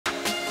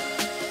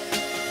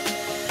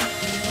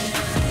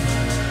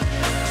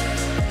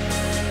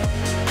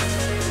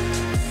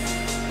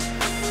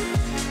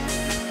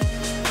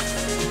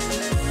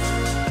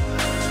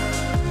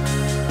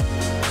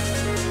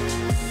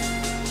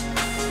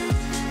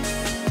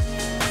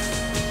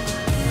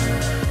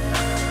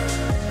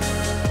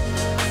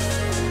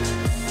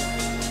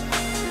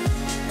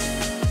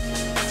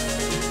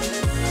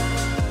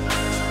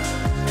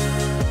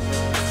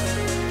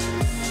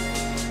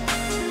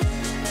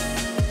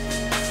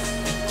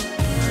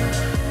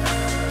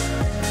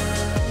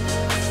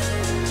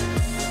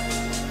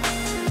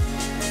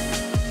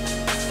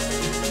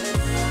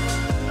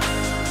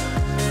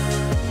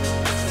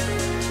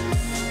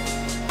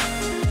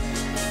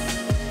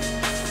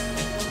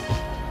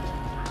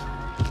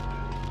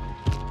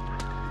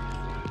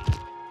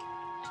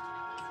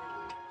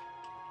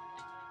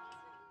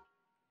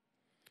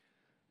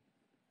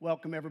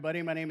Welcome,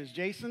 everybody. My name is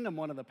Jason. I'm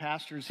one of the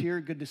pastors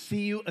here. Good to see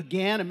you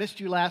again. I missed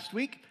you last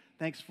week.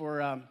 Thanks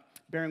for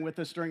bearing with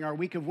us during our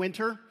week of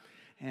winter.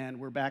 And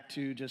we're back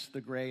to just the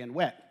gray and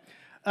wet.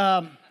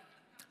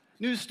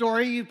 News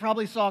story you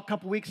probably saw a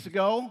couple weeks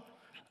ago.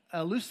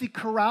 Lucy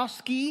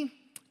Karowski,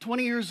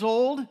 20 years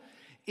old,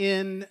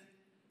 in,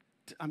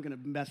 I'm going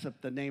to mess up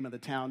the name of the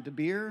town,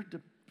 DeBeer,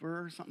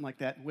 something like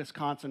that,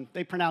 Wisconsin.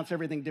 They pronounce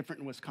everything different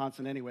in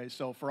Wisconsin anyway,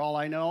 so for all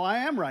I know, I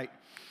am right.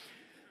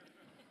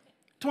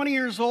 20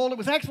 years old. It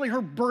was actually her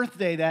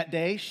birthday that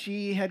day.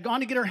 She had gone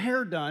to get her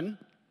hair done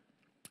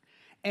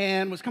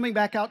and was coming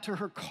back out to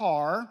her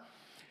car.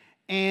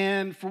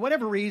 And for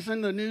whatever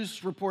reason, the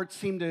news reports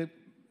seemed to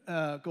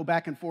go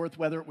back and forth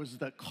whether it was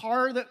the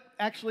car that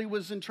actually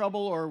was in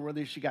trouble or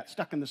whether she got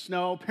stuck in the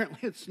snow.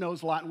 Apparently, it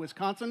snows a lot in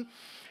Wisconsin.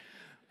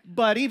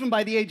 But even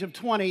by the age of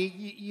 20,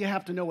 you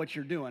have to know what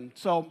you're doing.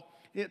 So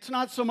it's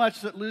not so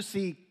much that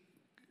Lucy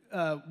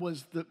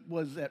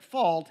was at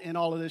fault in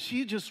all of this.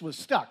 She just was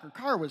stuck. Her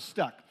car was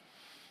stuck.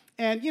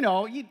 And, you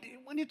know,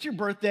 when it's your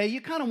birthday,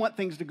 you kind of want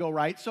things to go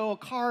right. So a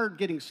car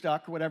getting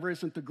stuck or whatever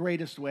isn't the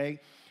greatest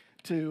way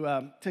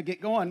to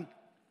get going.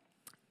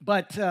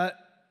 But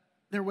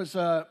there was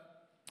a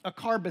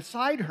car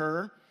beside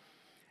her,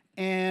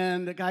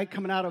 and a guy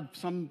coming out of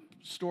some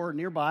store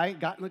nearby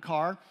got in the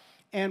car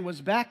and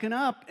was backing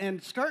up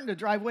and starting to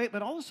drive away,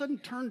 but all of a sudden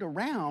turned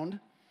around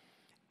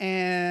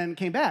and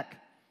came back.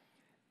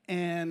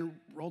 And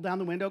rolled down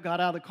the window, got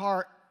out of the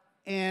car,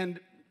 and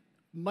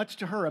much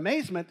to her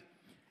amazement,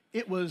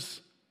 it was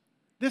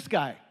this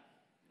guy.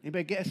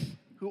 Anybody guess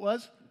who it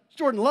was? It's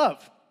Jordan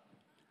Love,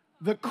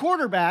 the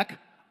quarterback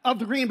of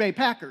the Green Bay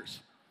Packers.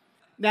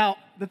 Now,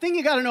 the thing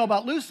you got to know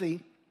about Lucy's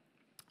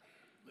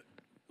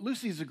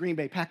a Green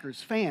Bay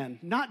Packers fan,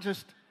 not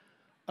just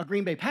a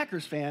Green Bay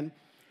Packers fan,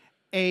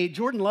 a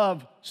Jordan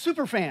Love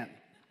super fan.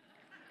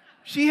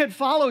 She had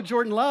followed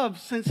Jordan Love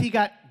since he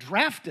got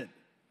drafted.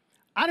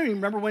 I don't even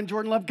remember when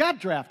Jordan Love got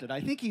drafted.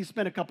 I think he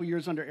spent a couple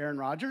years under Aaron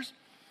Rodgers.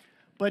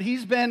 But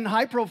he's been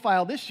high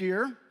profile this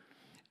year.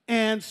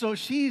 And so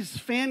she's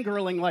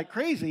fangirling like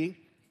crazy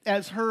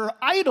as her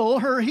idol,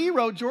 her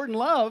hero, Jordan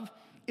Love,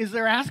 is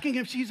there asking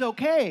if she's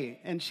okay.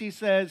 And she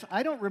says,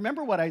 I don't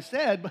remember what I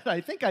said, but I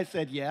think I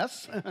said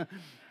yes.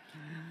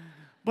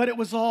 But it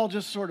was all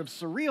just sort of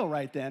surreal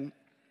right then.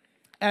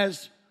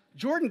 As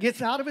Jordan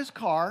gets out of his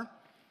car,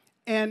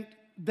 and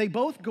they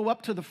both go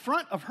up to the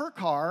front of her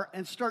car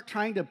and start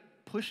trying to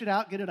push it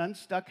out, get it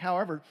unstuck,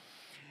 however.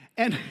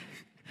 And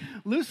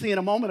Lucy, in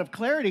a moment of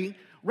clarity,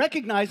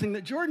 recognizing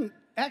that Jordan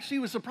actually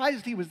was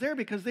surprised he was there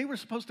because they were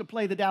supposed to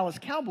play the Dallas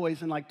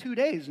Cowboys in like 2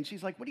 days. And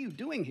she's like, what are you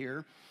doing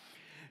here?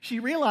 She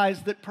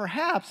realized that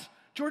perhaps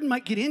Jordan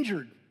might get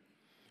injured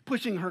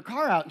pushing her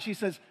car out. And she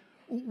says,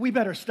 we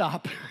better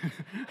stop.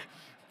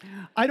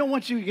 I don't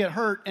want you to get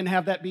hurt and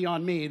have that be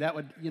on me. That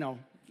would,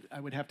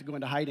 I would have to go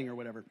into hiding or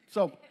whatever.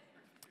 So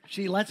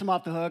she lets him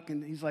off the hook,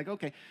 and he's like,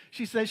 okay.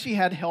 She says she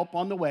had help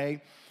on the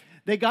way.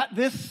 They got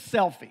this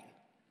selfie.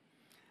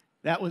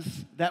 That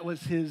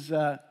was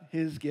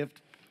his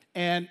gift.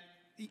 And,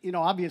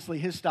 obviously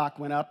his stock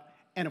went up.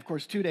 And, of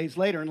course, 2 days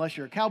later, unless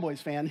you're a Cowboys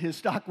fan, his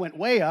stock went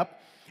way up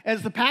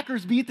as the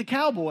Packers beat the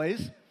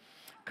Cowboys.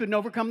 Couldn't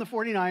overcome the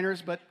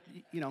 49ers, but,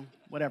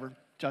 whatever.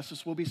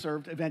 Justice will be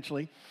served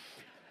eventually.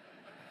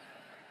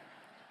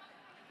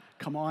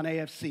 Come on,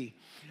 AFC.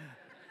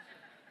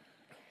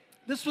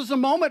 This was a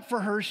moment for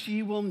her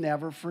she will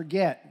never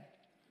forget.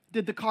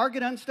 Did the car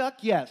get unstuck?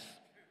 Yes.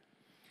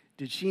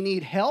 Did she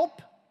need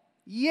help?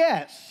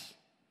 Yes.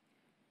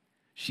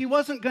 She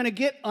wasn't going to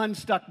get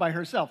unstuck by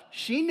herself.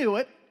 She knew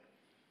it.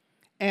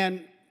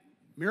 And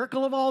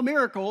miracle of all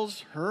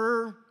miracles,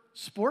 her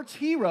sports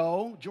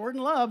hero,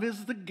 Jordan Love,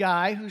 is the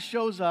guy who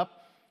shows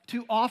up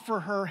to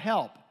offer her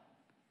help.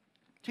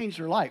 Changed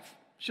her life.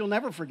 She'll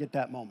never forget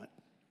that moment.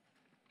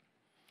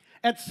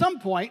 At some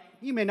point,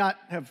 you may not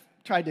have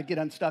tried to get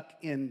unstuck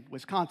in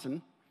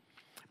Wisconsin,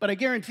 but I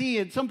guarantee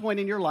at some point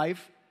in your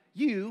life,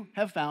 you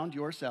have found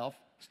yourself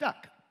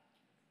stuck.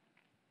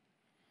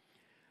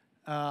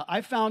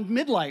 I found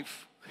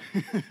midlife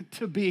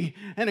to be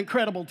an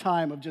incredible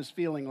time of just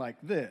feeling like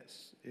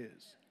this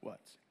is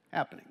what's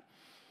happening.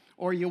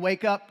 Or you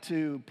wake up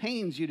to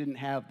pains you didn't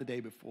have the day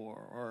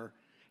before, or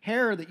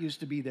hair that used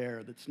to be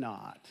there that's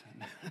not.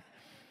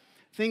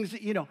 Things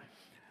that,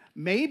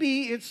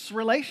 maybe it's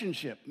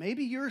relationship.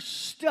 Maybe you're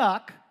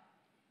stuck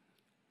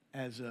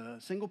as a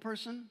single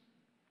person,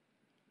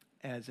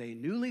 as a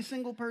newly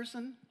single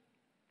person,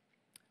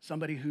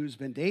 somebody who's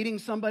been dating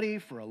somebody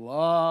for a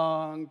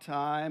long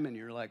time, and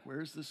you're like,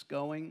 where's this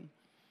going?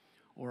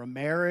 Or a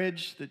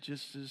marriage that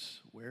just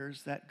is,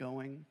 where's that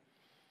going?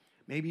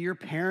 Maybe you're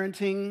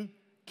parenting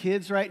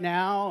kids right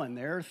now, and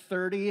they're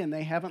 30, and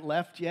they haven't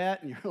left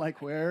yet, and you're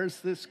like,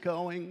 where's this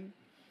going?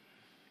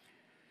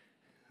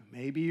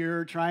 Maybe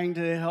you're trying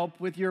to help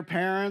with your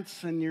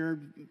parents and you're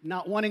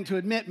not wanting to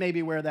admit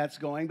maybe where that's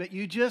going, but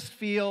you just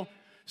feel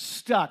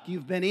stuck.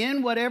 You've been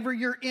in whatever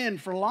you're in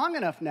for long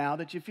enough now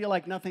that you feel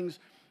like nothing's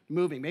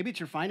moving. Maybe it's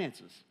your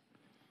finances.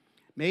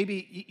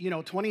 Maybe,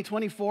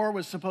 2024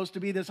 was supposed to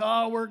be this,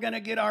 oh, we're going to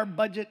get our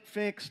budget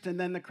fixed, and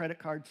then the credit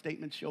card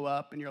statements show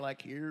up, and you're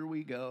like, here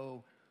we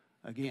go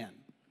again.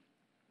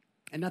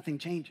 And nothing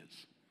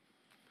changes.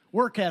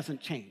 Work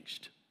hasn't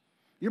changed.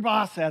 Your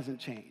boss hasn't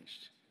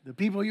changed. The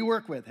people you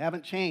work with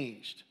haven't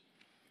changed.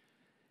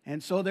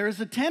 And so there's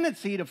a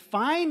tendency to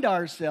find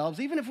ourselves,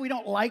 even if we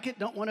don't like it,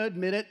 don't want to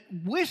admit it,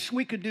 wish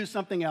we could do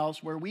something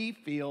else where we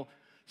feel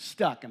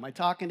stuck. Am I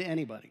talking to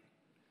anybody?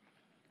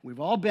 We've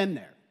all been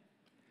there.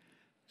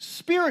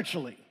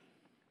 Spiritually,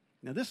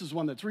 now this is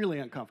one that's really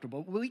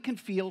uncomfortable, we can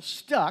feel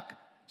stuck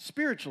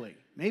spiritually.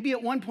 Maybe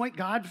at one point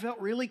God felt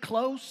really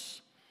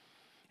close,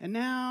 and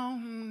now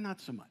not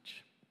so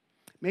much.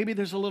 Maybe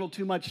there's a little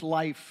too much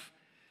life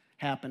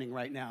happening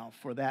right now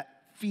for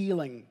that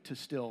feeling to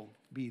still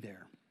be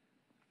there.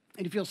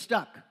 And you feel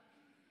stuck.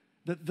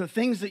 The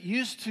things that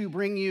used to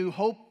bring you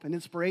hope and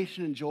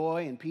inspiration and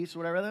joy and peace or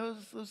whatever,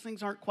 those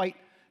things aren't quite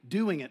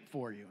doing it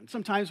for you. And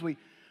sometimes we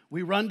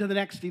run to the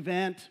next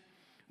event,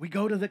 we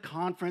go to the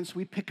conference,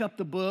 we pick up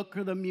the book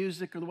or the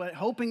music or the way,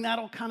 hoping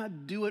that'll kind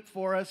of do it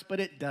for us, but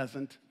it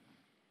doesn't.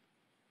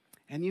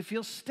 And you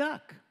feel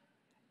stuck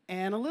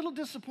and a little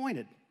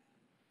disappointed.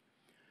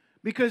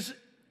 Because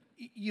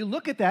you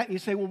look at that and you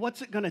say, well,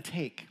 what's it going to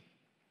take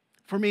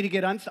for me to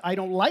get unstuck? I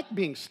don't like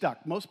being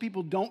stuck. Most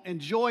people don't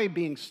enjoy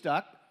being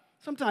stuck.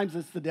 Sometimes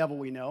it's the devil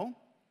we know.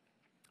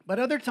 But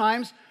other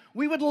times,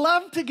 we would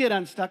love to get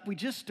unstuck. We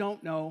just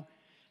don't know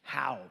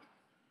how.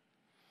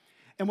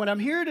 And what I'm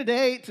here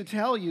today to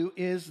tell you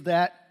is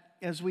that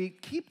as we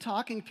keep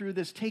talking through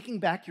this Taking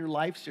Back Your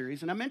Life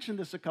series, and I mentioned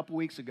this a couple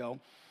weeks ago,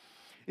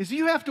 is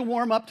you have to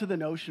warm up to the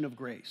notion of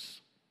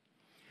grace.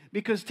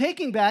 Because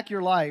taking back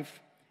your life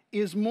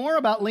is more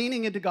about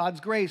leaning into God's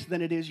grace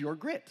than it is your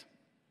grit.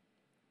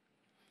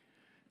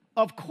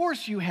 Of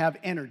course you have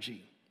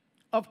energy.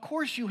 Of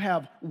course you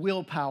have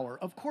willpower.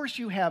 Of course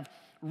you have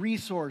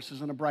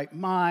resources and a bright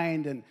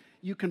mind, and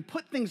you can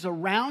put things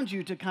around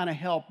you to kind of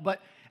help.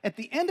 But at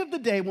the end of the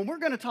day, when we're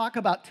going to talk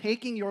about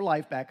taking your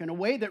life back in a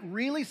way that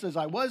really says,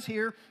 I was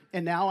here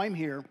and now I'm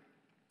here,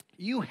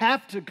 you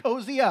have to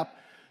cozy up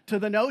to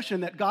the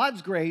notion that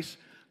God's grace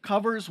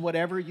covers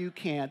whatever you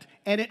can't,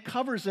 and it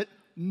covers it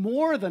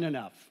more than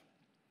enough.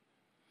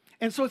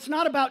 And so it's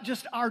not about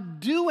just our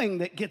doing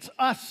that gets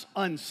us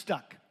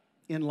unstuck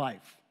in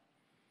life.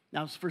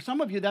 Now, for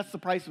some of you, that's the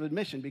price of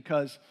admission,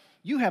 because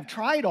you have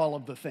tried all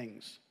of the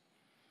things,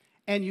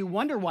 and you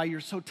wonder why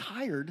you're so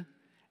tired,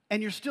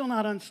 and you're still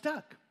not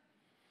unstuck.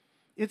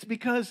 It's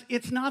because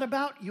it's not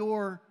about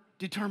your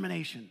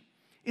determination.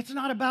 It's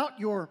not about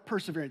your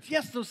perseverance.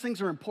 Yes, those things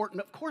are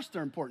important. Of course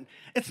they're important.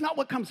 It's not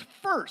what comes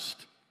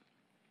first.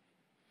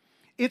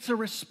 It's a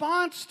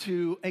response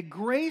to a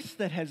grace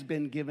that has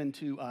been given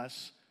to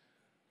us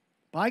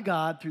by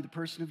God through the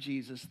person of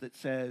Jesus that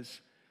says,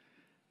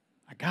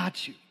 I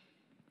got you.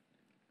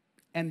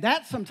 And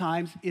that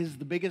sometimes is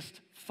the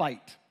biggest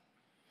fight.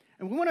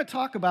 And we want to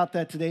talk about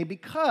that today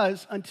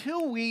because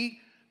until we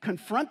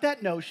confront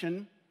that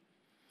notion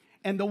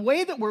and the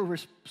way that we're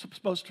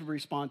supposed to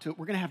respond to it,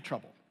 we're going to have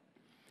trouble.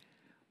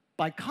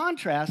 By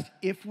contrast,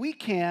 if we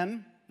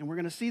can, and we're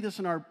going to see this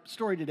in our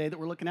story today that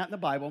we're looking at in the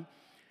Bible,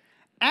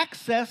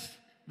 access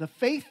the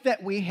faith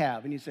that we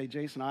have. And you say,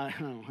 Jason, I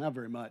don't have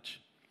very much.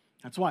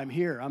 That's why I'm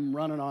here. I'm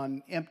running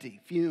on empty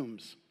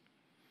fumes.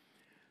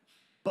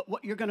 But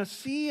what you're going to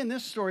see in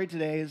this story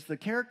today is the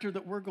character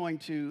that we're going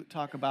to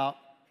talk about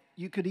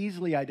you could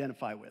easily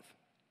identify with.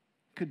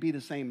 Could be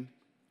the same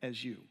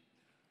as you.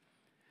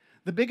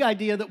 The big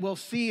idea that we'll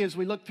see as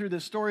we look through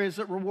this story is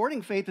that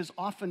rewarding faith is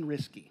often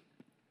risky.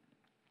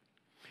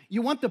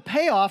 You want the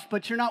payoff,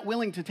 but you're not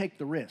willing to take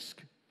the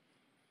risk.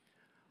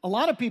 A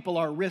lot of people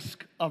are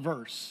risk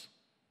averse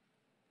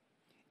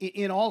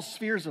in all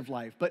spheres of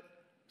life, but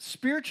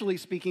spiritually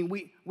speaking,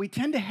 we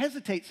tend to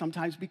hesitate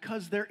sometimes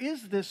because there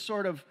is this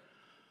sort of,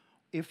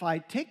 if I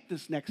take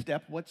this next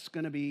step, what's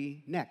going to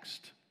be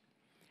next?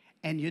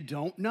 And you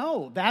don't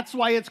know. That's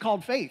why it's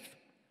called faith.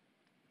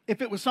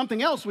 If it was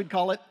something else, we'd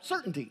call it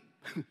certainty.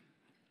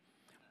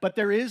 But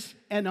there is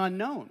an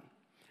unknown.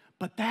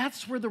 But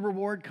that's where the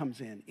reward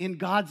comes in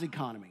God's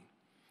economy.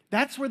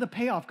 That's where the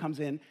payoff comes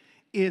in,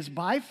 is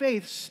by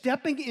faith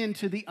stepping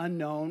into the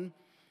unknown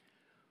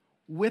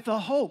with a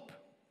hope,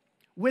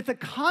 with a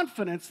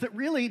confidence that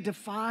really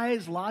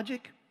defies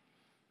logic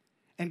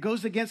and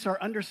goes against our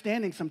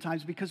understanding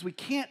sometimes because we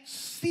can't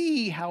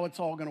see how it's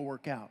all going to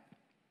work out.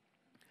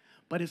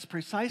 But it's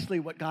precisely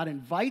what God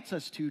invites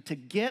us to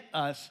get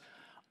us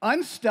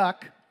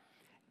unstuck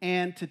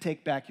and to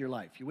take back your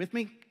life. You with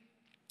me?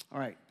 All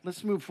right,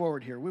 let's move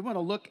forward here. We want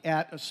to look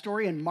at a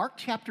story in Mark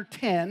chapter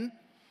 10.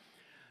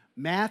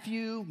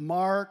 Matthew,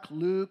 Mark,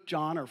 Luke,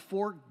 John are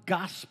four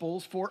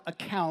gospels, four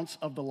accounts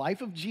of the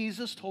life of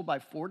Jesus told by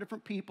four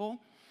different people.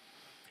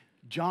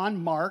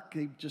 John Mark,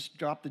 they just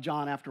dropped the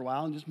John after a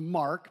while, and just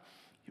Mark,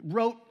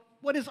 wrote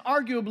what is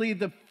arguably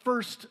the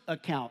first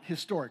account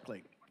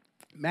historically.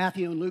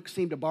 Matthew and Luke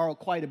seem to borrow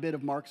quite a bit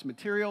of Mark's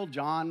material.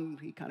 John,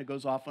 he kind of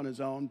goes off on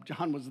his own.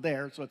 John was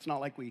there, so it's not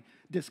like we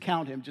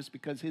discount him just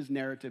because his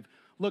narrative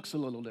looks a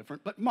little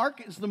different. But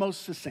Mark is the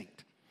most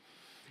succinct.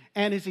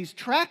 And as he's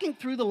tracking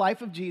through the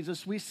life of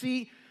Jesus, we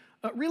see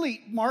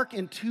really Mark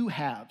in two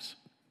halves.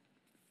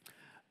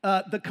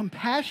 The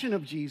compassion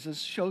of Jesus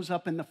shows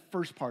up in the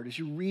first part. As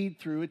you read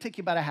through, it takes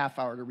you about a half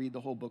hour to read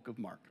the whole book of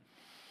Mark.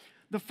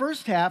 The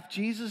first half,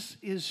 Jesus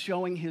is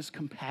showing his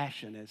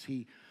compassion as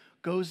he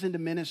goes into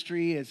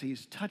ministry, as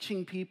he's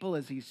touching people,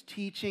 as he's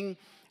teaching,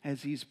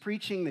 as he's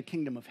preaching the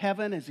kingdom of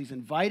heaven, as he's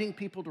inviting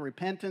people to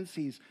repentance,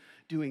 he's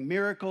doing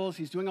miracles,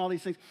 he's doing all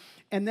these things.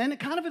 And then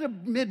kind of at a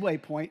midway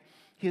point,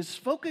 his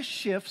focus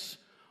shifts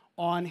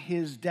on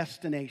his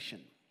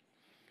destination.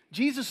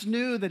 Jesus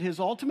knew that his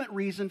ultimate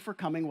reason for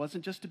coming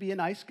wasn't just to be a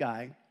nice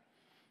guy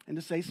and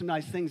to say some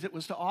nice things. It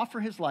was to offer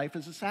his life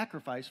as a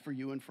sacrifice for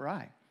you and for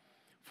I,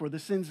 for the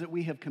sins that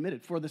we have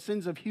committed, for the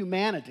sins of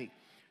humanity,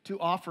 to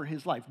offer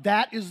his life.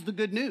 That is the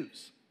good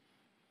news.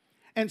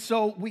 And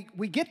so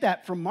we get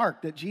that from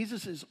Mark, that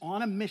Jesus is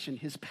on a mission.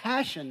 His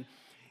passion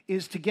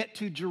is to get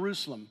to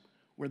Jerusalem,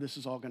 where this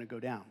is all going to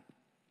go down.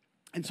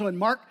 And so in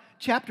Mark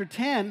chapter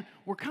 10,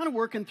 we're kind of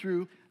working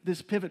through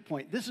this pivot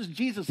point. This is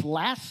Jesus'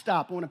 last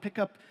stop. I want to pick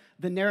up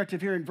the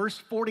narrative here in verse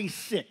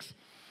 46.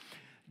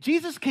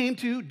 Jesus came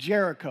to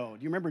Jericho.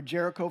 Do you remember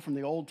Jericho from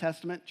the Old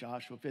Testament?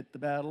 Joshua fit the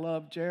battle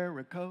of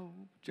Jericho,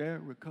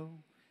 Jericho.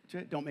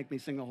 Don't make me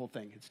sing the whole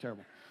thing. It's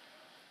terrible.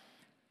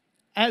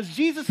 As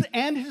Jesus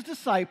and his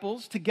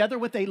disciples, together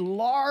with a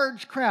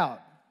large crowd,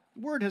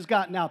 word has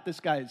gotten out this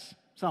guy's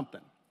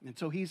something. And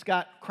so he's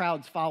got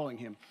crowds following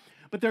him.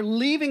 But they're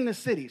leaving the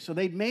city. So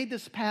they'd made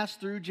this pass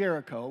through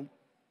Jericho.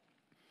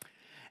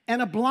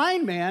 And a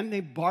blind man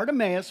named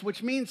Bartimaeus,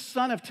 which means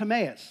son of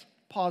Timaeus.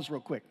 Pause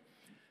real quick.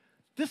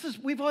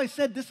 We've always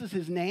said this is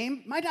his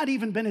name. Might not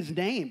even been his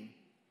name.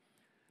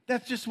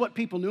 That's just what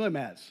people knew him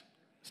as.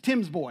 It's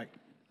Tim's boy.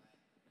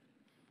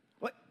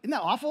 What? Isn't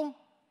that awful?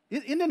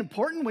 Isn't it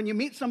important when you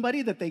meet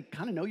somebody that they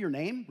kind of know your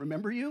name,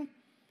 remember you?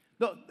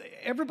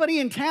 Everybody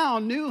in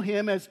town knew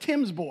him as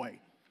Tim's boy.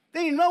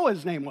 They didn't know what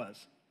his name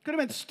was. Could have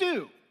been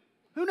Stu.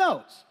 Who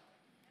knows?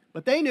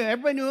 But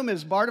everybody knew him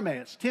as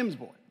Bartimaeus, Tim's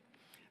boy,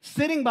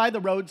 sitting by the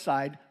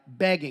roadside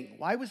begging.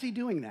 Why was he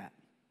doing that?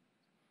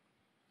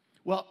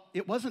 Well,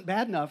 it wasn't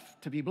bad enough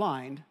to be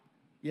blind,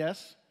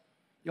 yes.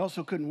 He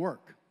also couldn't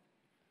work.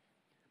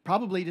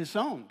 Probably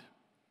disowned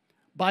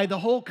by the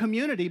whole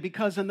community,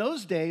 because in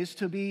those days,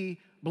 to be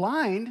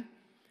blind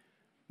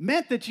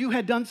meant that you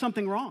had done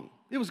something wrong.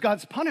 It was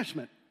God's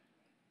punishment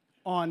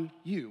on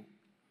you.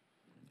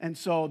 And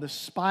so the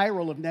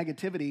spiral of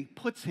negativity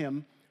puts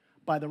him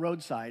by the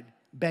roadside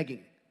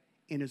begging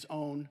in his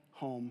own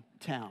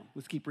hometown.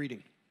 Let's keep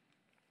reading.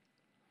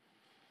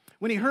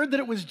 When he heard that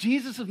it was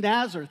Jesus of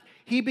Nazareth,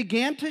 he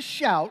began to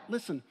shout,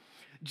 listen,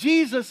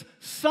 Jesus,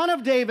 Son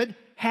of David,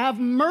 have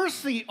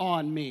mercy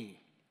on me.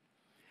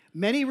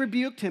 Many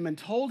rebuked him and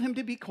told him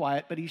to be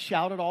quiet, but he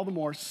shouted all the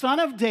more, Son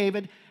of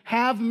David,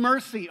 have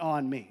mercy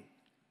on me.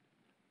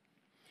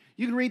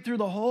 You can read through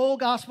the whole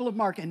Gospel of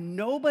Mark, and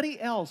nobody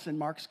else in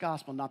Mark's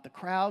Gospel, not the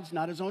crowds,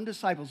 not his own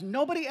disciples,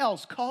 nobody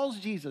else calls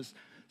Jesus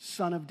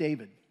Son of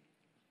David.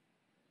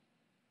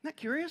 Isn't that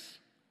curious?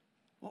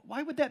 Well,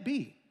 why would that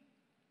be?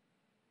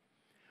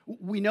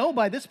 We know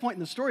by this point in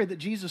the story that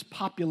Jesus'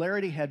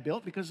 popularity had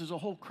built because there's a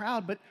whole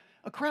crowd, but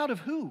a crowd of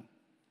who?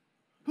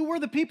 Who were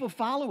the people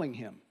following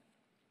him?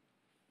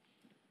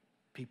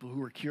 People who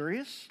were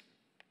curious,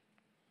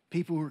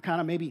 people who were kind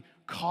of maybe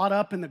caught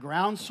up in the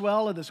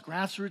groundswell of this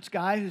grassroots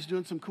guy who's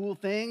doing some cool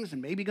things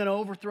and maybe going to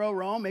overthrow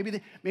Rome.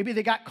 Maybe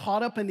they got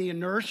caught up in the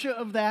inertia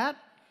of that.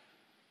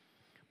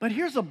 But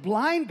here's a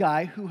blind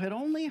guy who had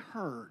only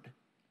heard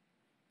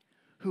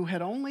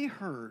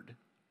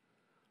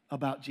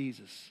about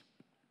Jesus.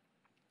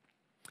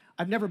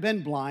 I've never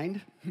been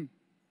blind,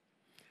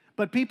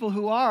 but people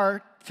who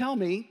are tell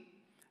me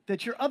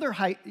that your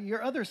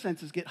other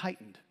senses get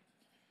heightened.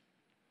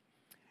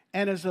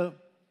 And as a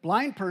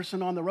blind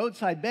person on the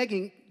roadside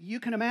begging, you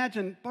can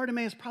imagine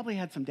Bartimaeus probably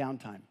had some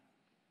downtime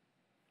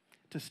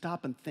to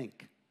stop and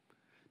think,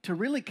 to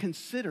really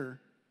consider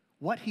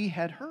what he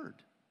had heard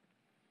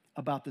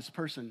about this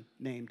person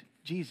named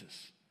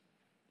Jesus.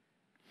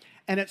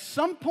 And at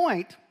some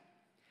point,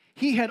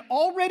 he had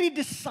already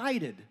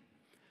decided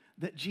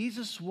that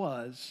Jesus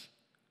was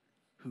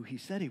who he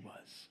said he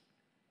was,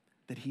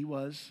 that he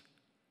was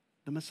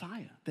the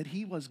Messiah, that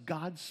he was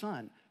God's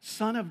son,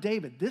 Son of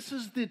David. This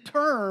is the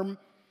term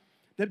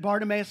that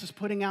Bartimaeus is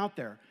putting out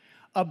there.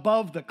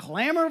 Above the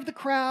clamor of the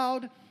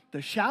crowd,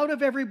 the shout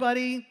of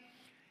everybody,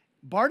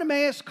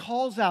 Bartimaeus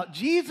calls out,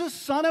 Jesus,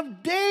 Son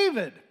of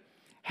David,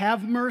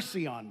 have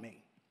mercy on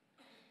me.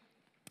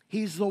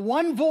 He's the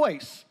one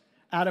voice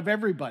out of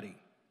everybody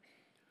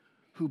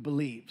who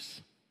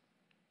believes.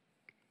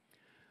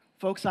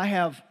 Folks, I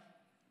have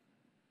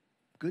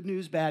good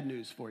news, bad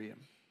news for you.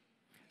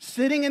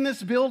 Sitting in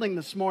this building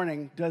this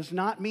morning does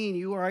not mean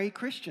you are a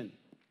Christian.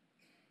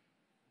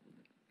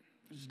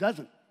 It just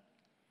doesn't.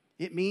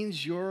 It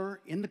means you're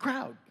in the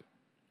crowd.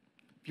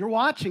 If you're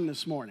watching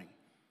this morning,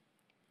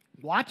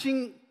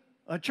 watching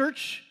a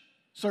church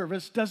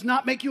service does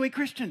not make you a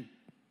Christian.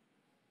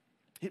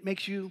 It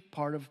makes you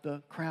part of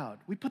the crowd.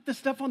 We put this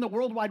stuff on the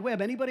World Wide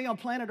Web. Anybody on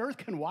planet Earth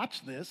can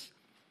watch this.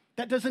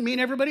 That doesn't mean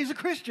everybody's a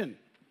Christian.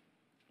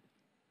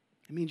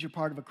 It means you're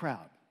part of a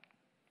crowd.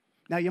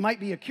 Now, you might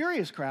be a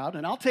curious crowd,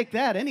 and I'll take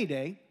that any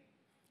day.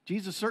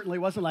 Jesus certainly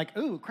wasn't like,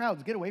 ooh,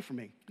 crowds, get away from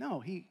me.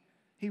 No, he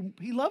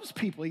loves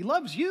people. He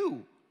loves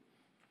you.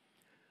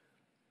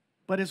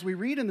 But as we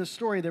read in the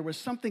story, there was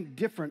something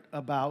different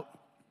about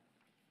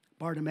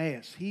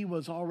Bartimaeus. He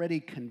was already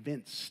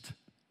convinced.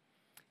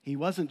 He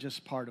wasn't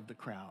just part of the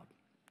crowd.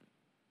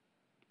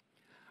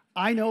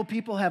 I know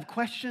people have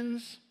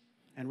questions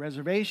and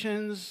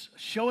reservations.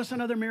 Show us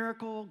another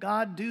miracle.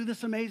 God, do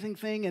this amazing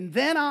thing, and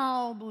then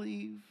I'll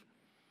believe.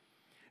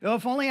 Oh,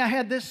 if only I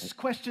had this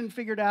question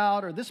figured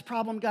out or this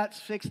problem got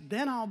fixed,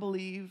 then I'll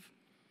believe.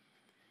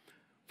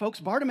 Folks,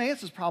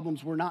 Bartimaeus'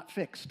 problems were not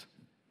fixed.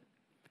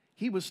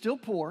 He was still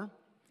poor.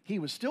 He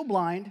was still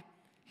blind.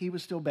 He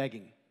was still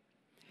begging.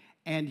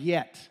 And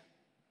yet,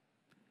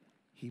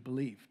 he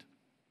believed.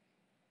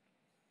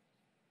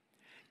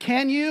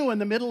 Can you, in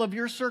the middle of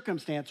your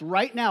circumstance,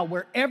 right now,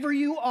 wherever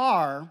you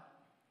are,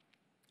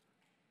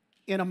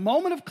 in a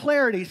moment of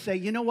clarity, say,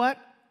 you know what?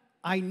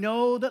 I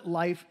know that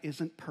life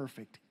isn't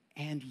perfect,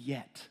 and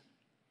yet,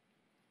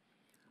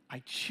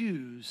 I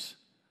choose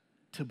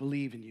to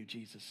believe in you,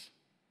 Jesus.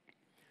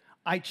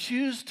 I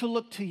choose to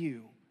look to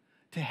you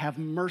to have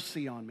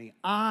mercy on me.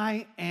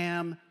 I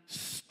am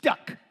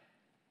stuck.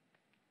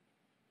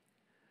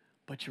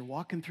 But you're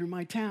walking through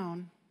my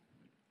town,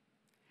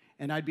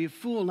 and I'd be a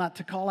fool not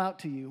to call out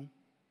to you.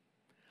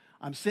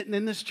 I'm sitting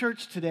in this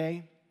church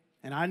today,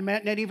 and I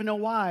might not even know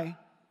why.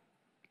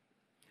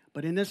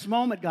 But in this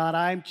moment, God,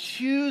 I'm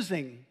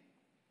choosing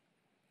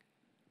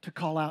to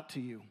call out to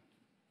you.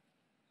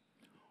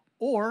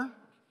 Or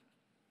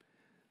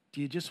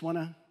do you just want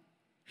to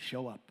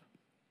show up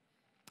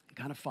and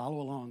kind of follow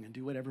along and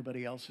do what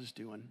everybody else is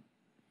doing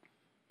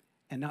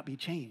and not be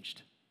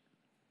changed?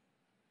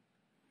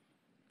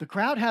 The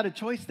crowd had a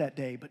choice that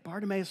day, but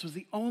Bartimaeus was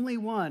the only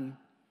one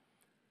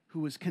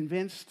who was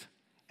convinced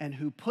and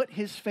who put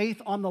his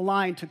faith on the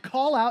line to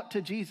call out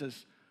to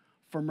Jesus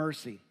for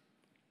mercy.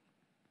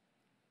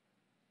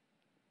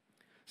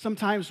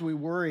 Sometimes we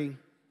worry.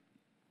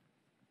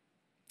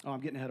 Oh, I'm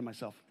getting ahead of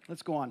myself.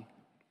 Let's go on.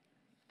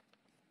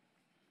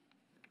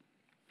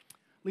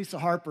 Lisa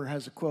Harper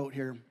has a quote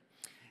here.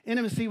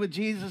 Intimacy with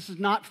Jesus is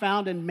not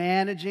found in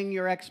managing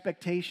your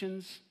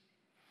expectations,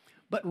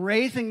 but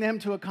raising them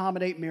to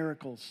accommodate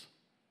miracles.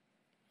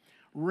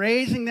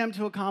 Raising them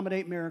to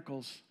accommodate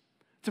miracles.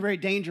 It's a very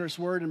dangerous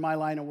word in my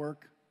line of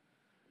work.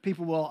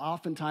 People will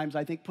oftentimes,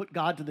 I think, put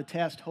God to the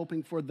test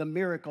hoping for the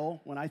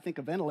miracle. When I think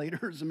a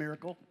ventilator is a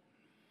miracle.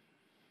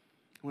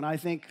 When I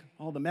think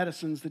all the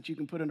medicines that you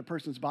can put in a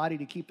person's body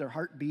to keep their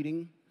heart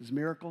beating is a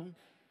miracle.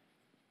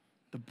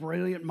 The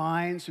brilliant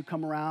minds who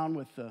come around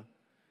with the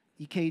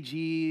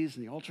EKGs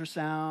and the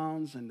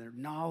ultrasounds and their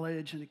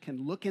knowledge and it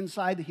can look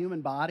inside the human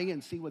body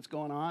and see what's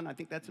going on, I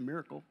think that's a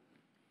miracle.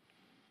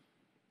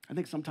 I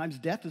think sometimes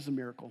death is a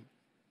miracle.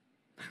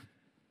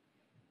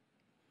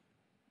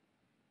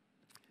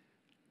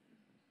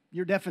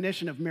 Your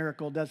definition of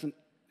miracle doesn't,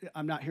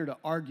 I'm not here to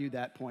argue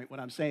that point. What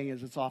I'm saying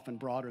is it's often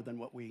broader than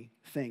what we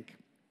think.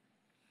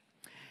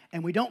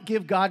 And we don't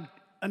give God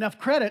enough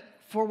credit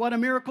for what a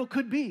miracle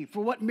could be,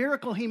 for what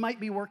miracle he might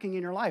be working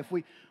in your life.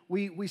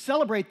 We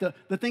celebrate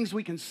the things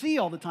we can see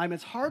all the time.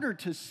 It's harder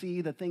to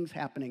see the things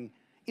happening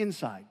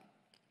inside.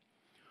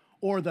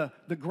 Or the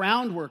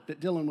groundwork that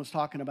Dylan was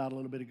talking about a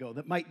little bit ago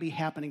that might be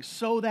happening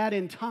so that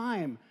in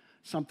time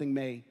something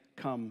may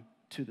come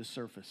to the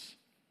surface.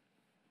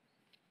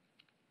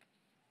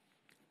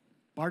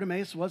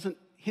 Bartimaeus wasn't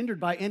hindered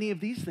by any of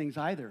these things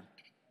either.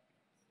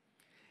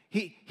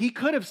 He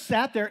could have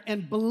sat there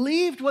and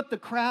believed what the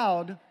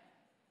crowd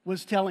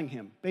was telling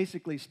him.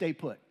 Basically, stay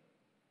put.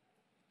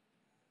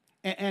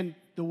 And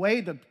the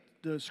way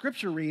the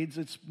scripture reads,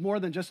 it's more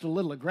than just a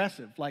little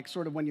aggressive. Like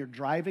sort of when you're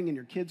driving and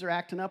your kids are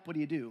acting up, what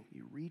do? You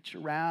reach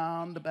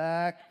around the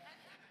back.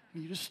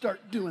 And you just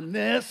start doing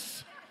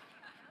this.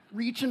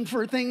 Reaching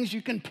for things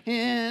you can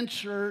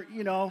pinch or,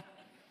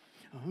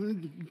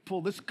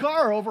 pull this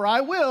car over,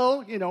 I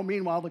will.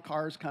 Meanwhile, the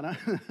car's kind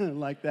of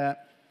like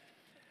that.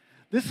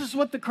 This is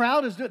what the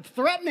crowd is doing,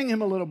 threatening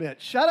him a little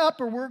bit. Shut up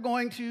or we're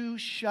going to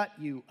shut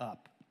you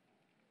up.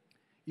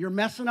 You're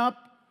messing up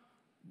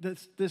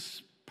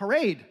this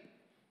parade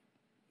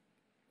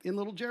in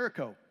Little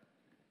Jericho.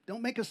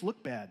 Don't make us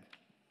look bad,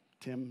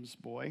 Tim's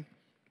boy.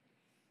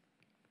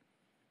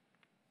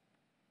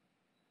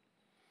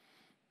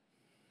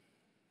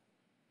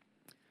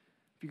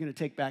 If you're going to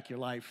take back your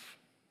life,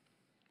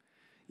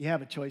 you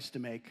have a choice to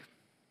make.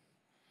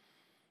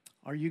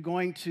 Are you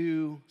going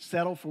to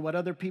settle for what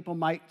other people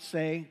might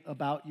say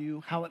about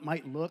you, how it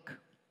might look?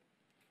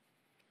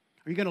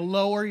 Are you going to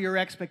lower your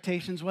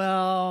expectations?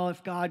 Well,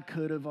 if God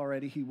could have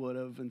already, he would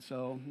have, and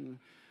so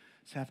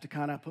just have to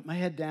kind of put my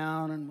head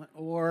down.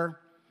 Or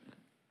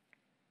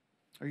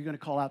are you going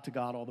to call out to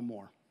God all the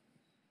more?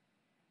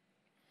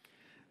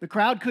 The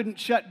crowd couldn't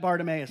shut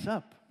Bartimaeus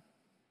up.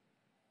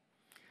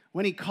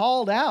 When he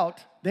called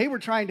out, they were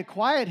trying to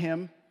quiet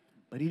him,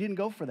 but he didn't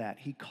go for that.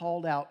 He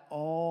called out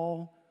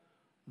all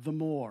the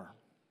more.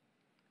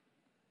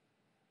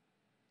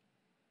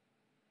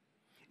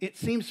 It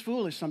seems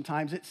foolish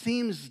sometimes. It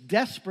seems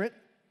desperate.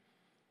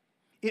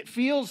 It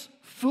feels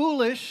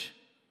foolish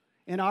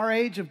in our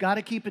age of got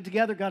to keep it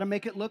together, got to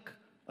make it look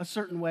a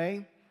certain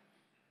way.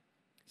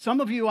 Some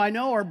of you I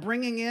know are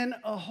bringing in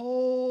a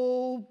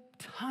whole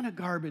ton of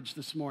garbage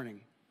this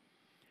morning.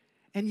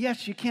 And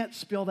yes, you can't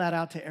spill that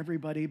out to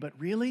everybody, but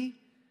really?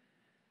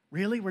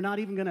 Really? We're not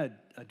even going to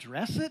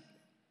address it?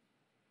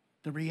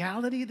 The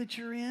reality that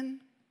you're in?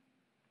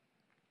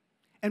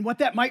 And what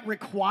that might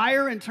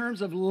require in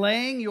terms of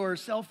laying your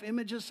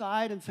self-image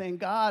aside and saying,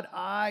 God,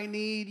 I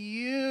need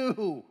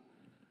you.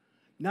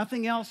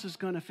 Nothing else is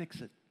going to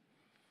fix it.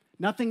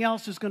 Nothing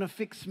else is going to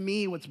fix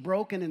me, what's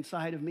broken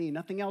inside of me.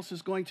 Nothing else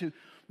is going to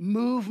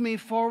move me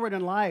forward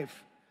in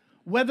life.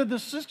 Whether the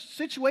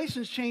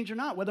situations change or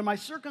not, whether my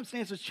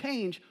circumstances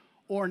change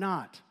or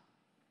not.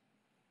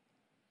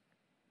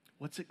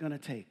 What's it going to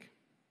take?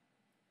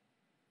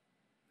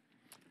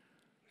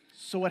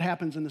 So what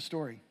happens in the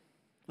story?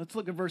 Let's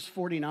look at verse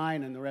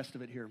 49 and the rest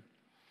of it here.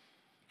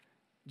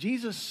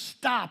 Jesus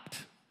stopped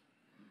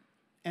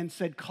and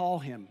said, call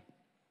him.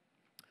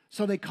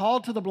 So they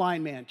called to the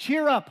blind man,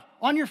 cheer up,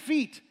 on your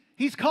feet.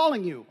 He's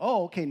calling you.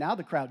 Oh, okay, now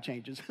the crowd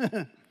changes.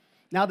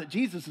 Now that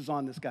Jesus is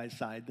on this guy's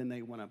side, then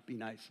they want to be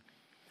nice.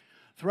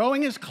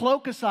 Throwing his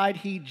cloak aside,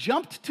 he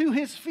jumped to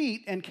his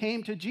feet and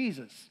came to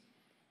Jesus.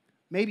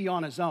 Maybe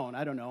on his own,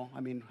 I don't know.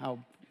 I mean, how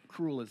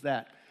cruel is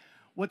that?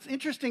 What's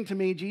interesting to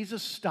me,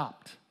 Jesus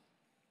stopped.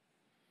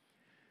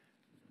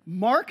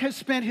 Mark has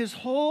spent his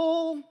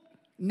whole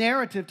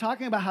narrative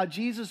talking about how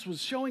Jesus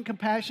was showing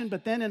compassion,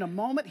 but then in a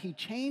moment he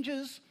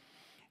changes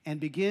and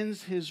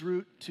begins his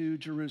route to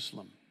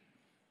Jerusalem.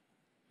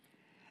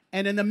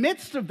 And in the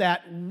midst of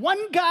that,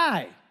 one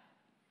guy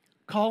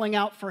calling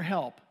out for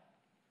help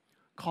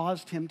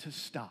caused him to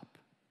stop.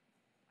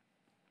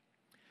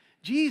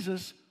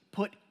 Jesus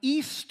put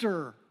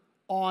Easter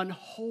on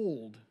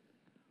hold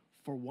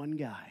for one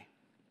guy.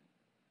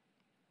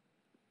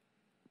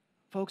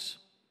 Folks,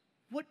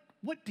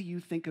 what do you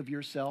think of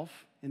yourself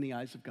in the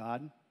eyes of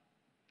God?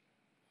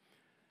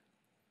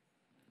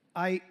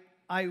 I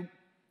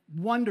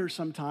wonder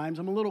sometimes,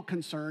 I'm a little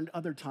concerned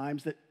other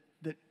times that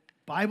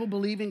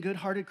Bible-believing,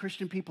 good-hearted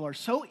Christian people are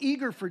so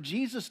eager for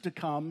Jesus to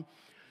come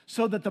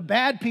so that the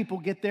bad people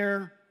get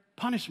their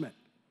punishment.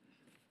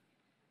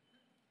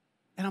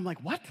 And I'm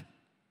like, what?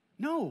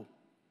 No.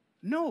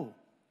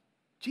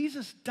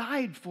 Jesus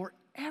died for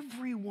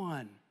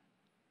everyone.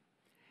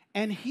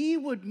 And he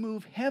would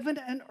move heaven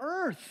and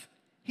earth.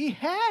 He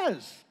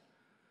has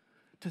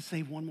to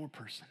save one more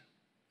person.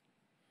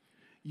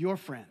 Your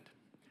friend,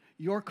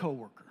 your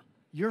coworker,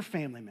 your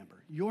family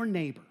member, your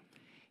neighbor.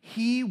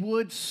 He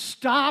would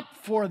stop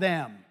for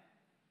them.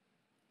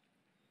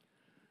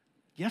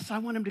 Yes, I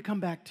want him to come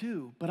back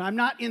too, but I'm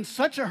not in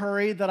such a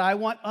hurry that I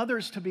want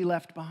others to be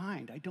left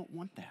behind. I don't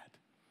want that.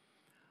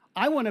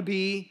 I want to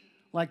be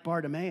like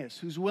Bartimaeus,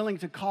 who's willing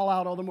to call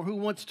out all the more, who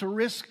wants to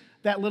risk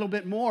that little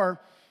bit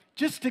more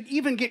just to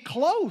even get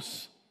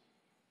close.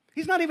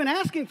 He's not even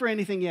asking for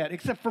anything yet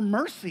except for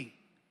mercy.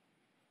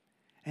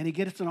 And he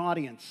gets an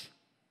audience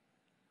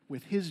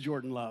with his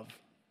Jordan love,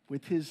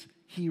 with his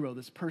hero,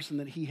 this person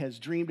that he has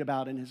dreamed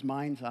about in his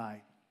mind's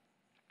eye,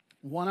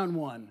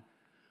 one-on-one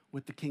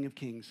with the King of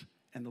Kings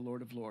and the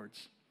Lord of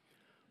Lords.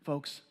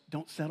 Folks,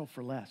 don't settle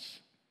for less.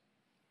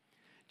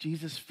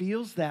 Jesus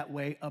feels that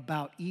way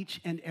about each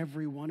and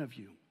every one of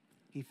you.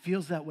 He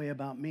feels that way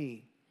about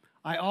me.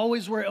 I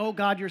always worry, oh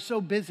God, you're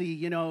so busy,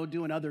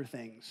 doing other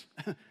things.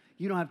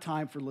 You don't have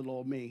time for little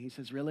old me. He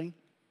says, really?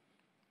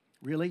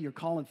 Really? You're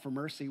calling for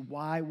mercy.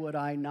 Why would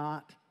I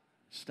not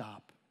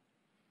stop?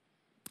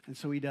 And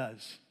so he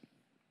does.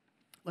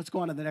 Let's go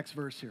on to the next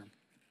verse here.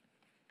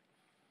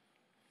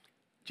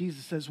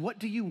 Jesus says, what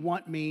do you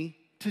want me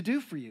to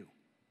do for you?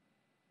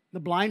 The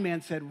blind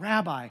man said,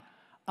 Rabbi,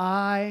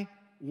 I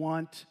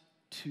want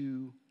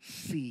to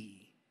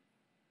see.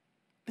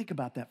 Think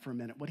about that for a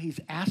minute, what he's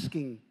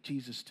asking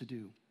Jesus to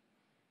do.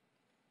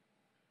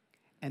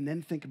 And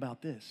then think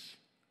about this.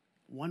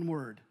 One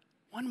word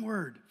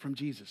from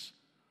Jesus.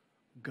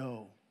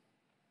 Go.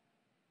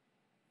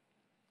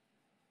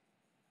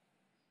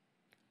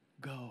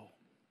 Go.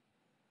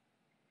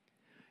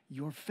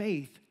 Your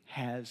faith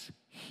has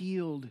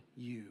healed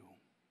you.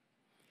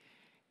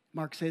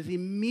 Mark says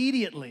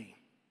immediately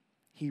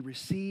he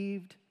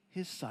received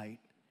his sight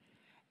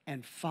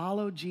and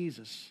followed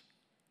Jesus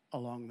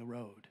along the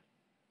road.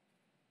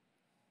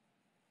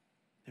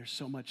 There's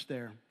so much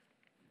there.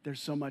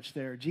 There's so much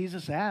there.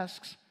 Jesus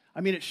asks,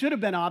 it should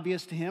have been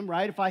obvious to him,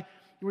 right? If we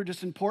were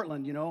just in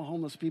Portland,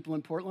 homeless people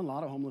in Portland, a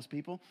lot of homeless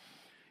people.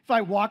 If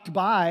I walked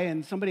by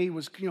and somebody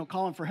was,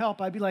 calling for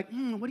help, I'd be like,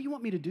 what do you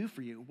want me to do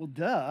for you? Well,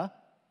 duh.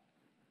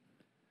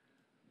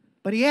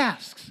 But he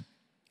asks.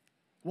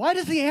 Why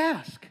does he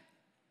ask?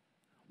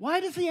 Why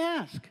does he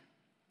ask?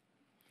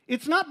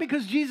 It's not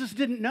because Jesus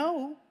didn't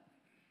know.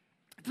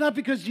 It's not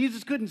because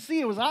Jesus couldn't see.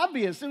 It was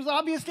obvious. It was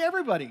obvious to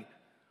everybody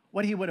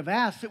what he would have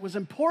asked. It was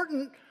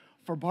important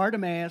for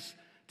Bartimaeus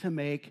to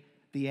make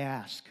the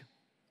ask.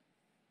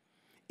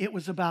 It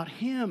was about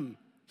him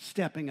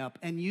stepping up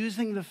and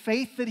using the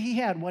faith that he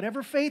had,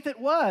 whatever faith it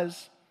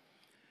was,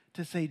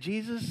 to say,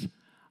 Jesus,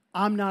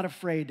 I'm not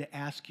afraid to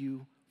ask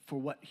you for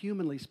what,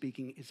 humanly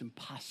speaking, is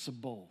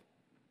impossible.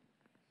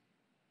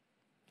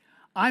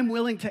 I'm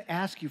willing to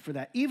ask you for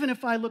that, even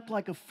if I look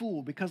like a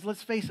fool, because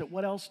let's face it,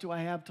 what else do I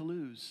have to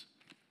lose?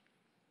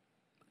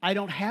 I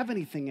don't have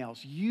anything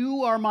else.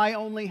 You are my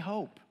only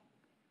hope.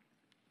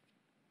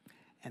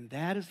 And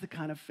that is the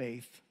kind of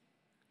faith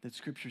that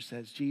Scripture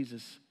says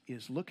Jesus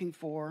is looking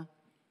for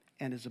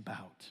and is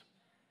about.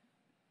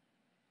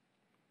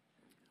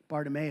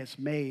 Bartimaeus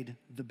made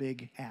the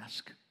big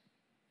ask.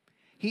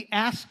 He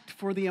asked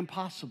for the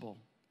impossible.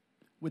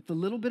 With the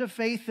little bit of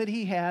faith that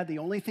he had, the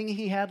only thing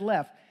he had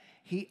left,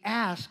 he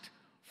asked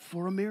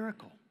for a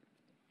miracle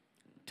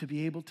to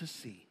be able to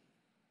see.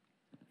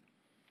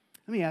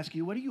 Let me ask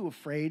you, what are you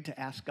afraid to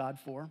ask God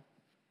for?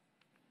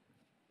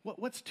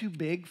 What's too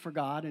big for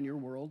God in your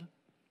world?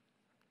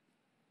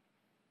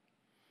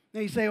 Now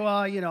you say,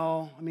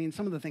 well,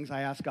 some of the things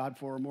I ask God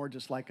for are more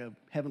just like a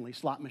heavenly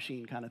slot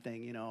machine kind of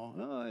thing,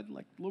 Oh, I'd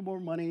like a little more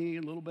money,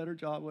 a little better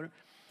job, whatever.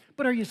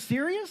 But are you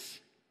serious?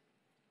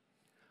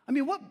 I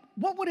mean, what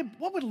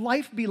would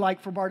life be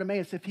like for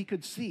Bartimaeus if he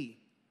could see?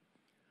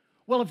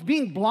 Well, if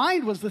being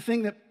blind was the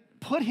thing that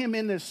put him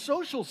in this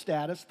social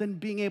status, then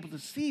being able to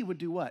see would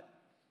do what?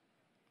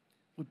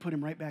 Would put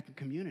him right back in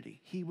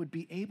community. He would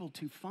be able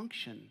to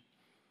function.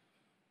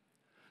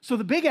 So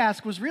the big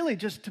ask was really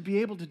just to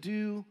be able to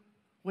do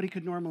what he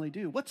could normally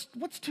do. What's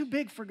too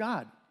big for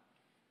God?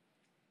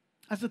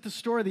 I was at the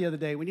store the other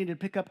day. We needed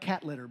to pick up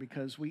cat litter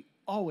because we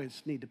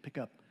always need to pick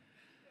up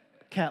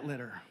cat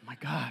litter. My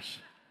gosh.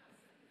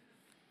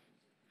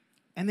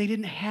 And they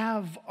didn't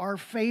have our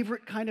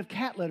favorite kind of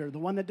cat litter, the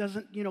one that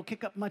doesn't,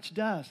 kick up much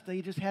dust.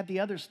 They just had the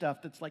other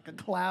stuff that's like a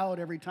cloud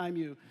every time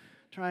you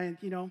try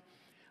and,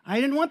 I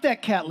didn't want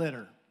that cat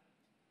litter.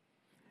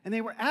 And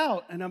they were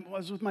out, and I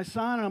was with my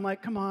son, and I'm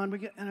like, come on.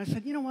 And I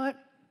said, you know what?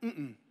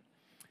 Mm-mm.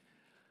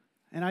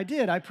 And I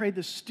did. I prayed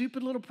this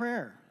stupid little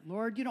prayer.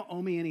 Lord, you don't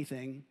owe me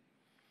anything,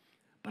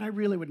 but I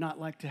really would not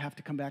like to have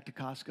to come back to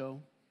Costco.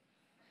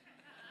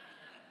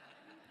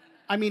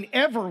 I mean,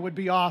 ever would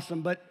be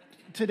awesome, but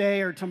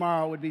today or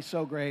tomorrow would be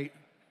so great.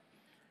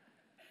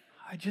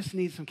 I just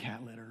need some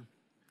cat litter.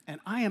 And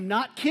I am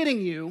not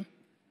kidding you.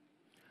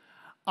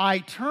 I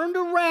turned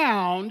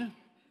around,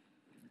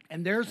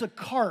 and there's a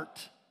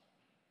cart,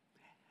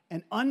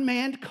 an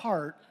unmanned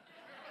cart,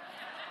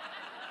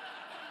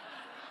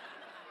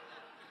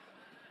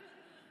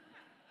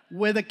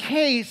 with a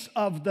case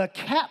of the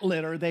cat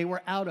litter they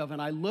were out of.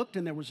 And I looked,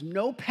 and there was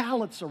no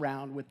pallets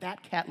around with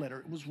that cat litter.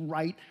 It was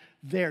right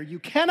there. You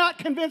cannot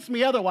convince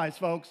me otherwise,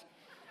 folks.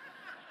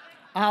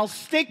 I'll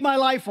stake my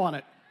life on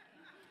it.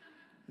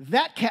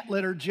 That cat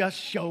litter just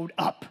showed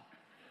up.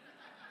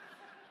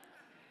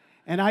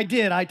 And I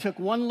did. I took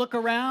one look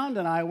around,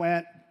 and I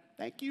went,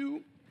 thank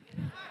you.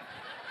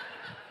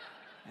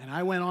 And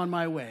I went on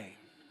my way.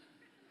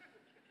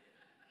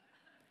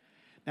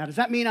 Now, does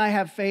that mean I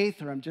have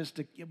faith, or I'm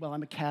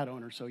I'm a cat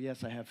owner, so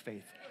yes, I have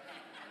faith.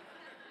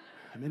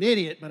 I'm an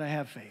idiot, but I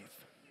have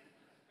faith.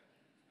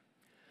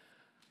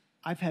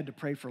 I've had to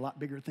pray for a lot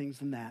bigger things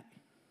than that.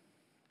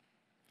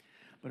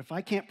 But if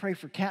I can't pray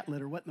for cat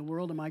litter, what in the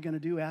world am I going to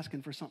do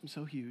asking for something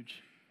so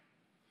huge?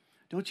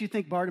 Don't you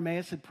think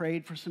Bartimaeus had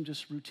prayed for some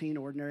just routine,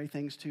 ordinary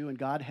things too, and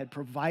God had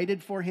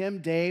provided for him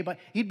day by...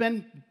 He'd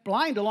been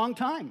blind a long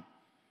time.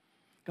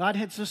 God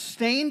had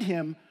sustained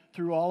him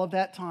through all of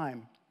that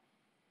time,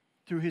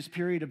 through his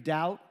period of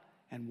doubt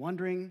and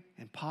wondering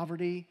and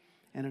poverty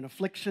and an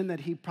affliction that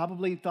he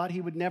probably thought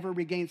he would never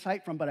regain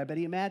sight from, but I bet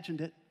he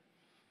imagined it.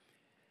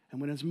 And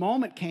when his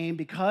moment came,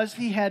 because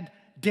he had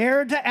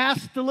dared to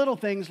ask the little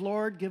things,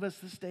 Lord, give us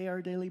this day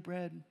our daily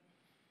bread.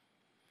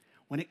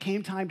 When it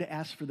came time to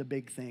ask for the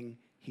big thing,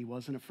 he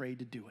wasn't afraid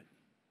to do it.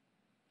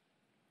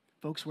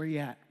 Folks, where are you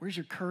at? Where's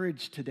your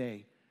courage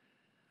today?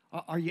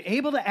 Are you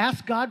able to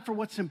ask God for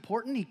what's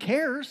important? He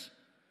cares.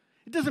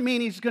 It doesn't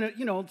mean he's going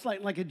to, it's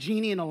like a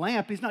genie in a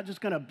lamp. He's not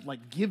just going to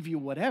give you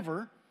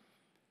whatever.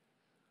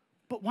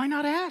 But why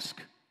not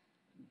ask?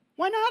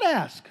 Why not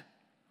ask?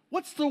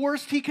 What's the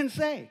worst he can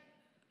say?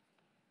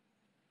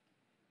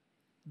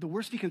 The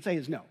worst he can say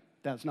is no.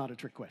 That's not a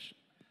trick question.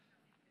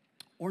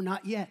 Or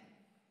not yet.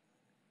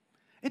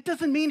 It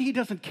doesn't mean he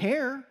doesn't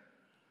care,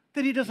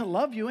 that he doesn't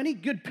love you. Any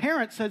good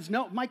parent says,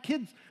 no, my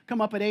kids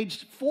come up at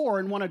age 4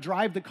 and want to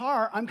drive the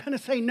car. I'm going to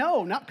say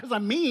no, not because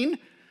I'm mean,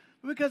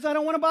 but because I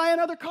don't want to buy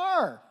another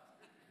car.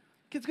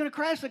 Kid's going to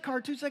crash the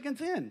car 2 seconds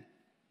in.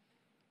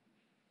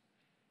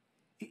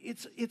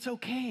 It's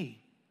okay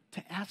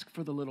to ask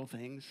for the little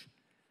things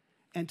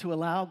and to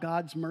allow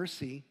God's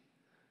mercy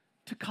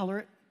to color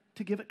it,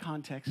 to give it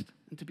context,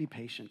 and to be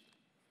patient,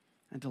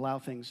 and to allow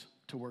things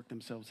to work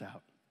themselves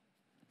out.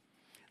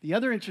 The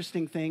other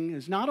interesting thing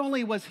is not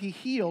only was he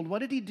healed, what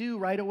did he do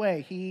right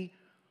away? He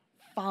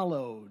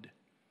followed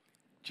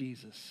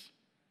Jesus.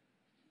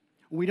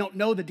 We don't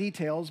know the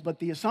details, but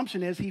the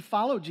assumption is he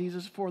followed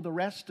Jesus for the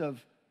rest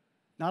of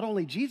not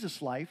only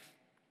Jesus' life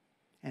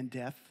and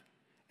death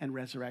and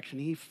resurrection.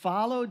 He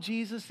followed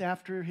Jesus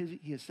after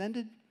he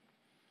ascended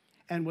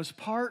and was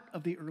part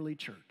of the early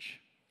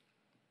church.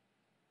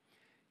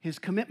 His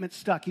commitment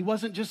stuck. He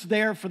wasn't just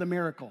there for the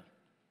miracle.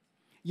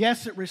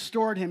 Yes, it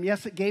restored him.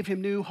 Yes, it gave him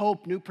new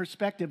hope, new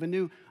perspective, a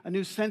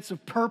new sense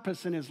of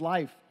purpose in his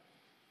life.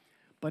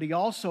 But he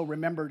also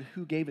remembered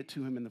who gave it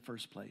to him in the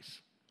first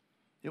place.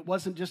 It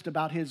wasn't just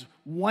about his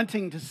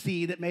wanting to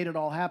see that made it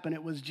all happen.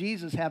 It was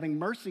Jesus having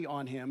mercy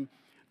on him,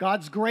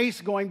 God's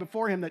grace going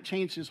before him that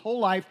changed his whole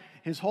life,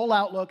 his whole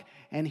outlook,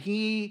 and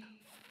he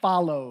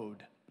followed.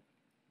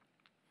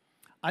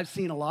 I've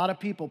seen a lot of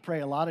people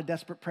pray a lot of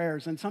desperate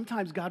prayers, and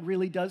sometimes God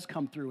really does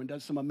come through and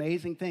does some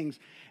amazing things,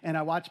 and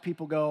I watch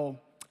people go,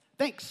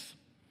 thanks,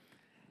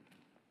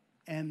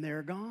 and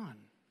they're gone.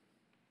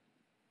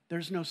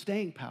 There's no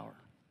staying power.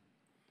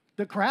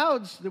 The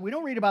crowds, we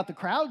don't read about the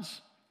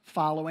crowds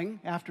following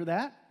after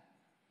that,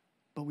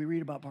 but we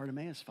read about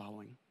Bartimaeus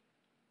following.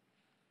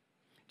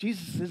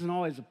 Jesus isn't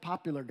always a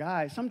popular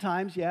guy.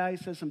 Sometimes, yeah, he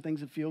says some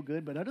things that feel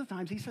good, but other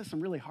times he says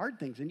some really hard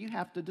things, and you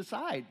have to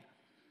decide,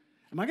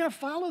 am I going to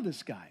follow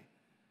this guy?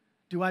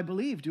 Do I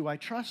believe? Do I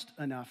trust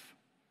enough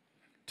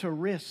to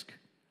risk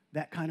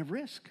that kind of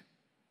risk?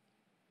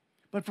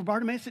 But for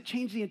Bartimaeus, it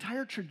changed the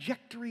entire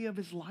trajectory of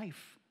his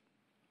life.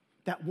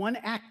 That one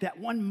act, that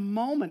one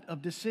moment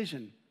of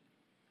decision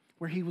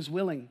where he was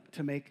willing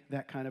to make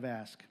that kind of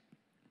ask.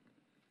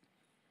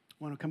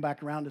 I want to come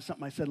back around to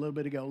something I said a little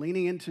bit ago.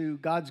 Leaning into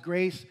God's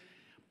grace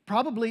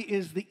probably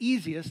is the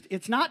easiest.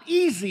 It's not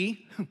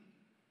easy.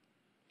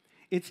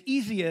 It's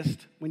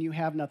easiest when you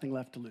have nothing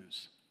left to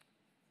lose.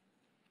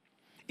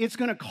 It's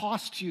going to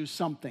cost you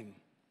something.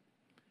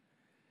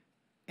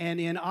 And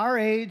in our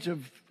age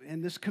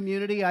in this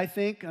community, I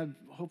think,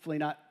 hopefully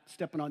not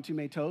stepping on too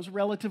many toes,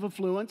 relative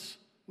affluence.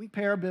 We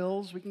pay our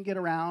bills, we can get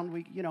around,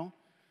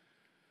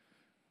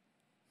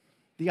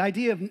 The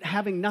idea of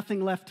having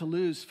nothing left to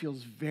lose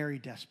feels very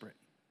desperate.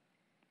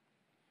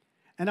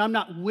 And I'm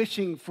not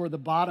wishing for the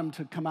bottom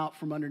to come out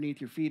from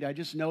underneath your feet. I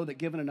just know that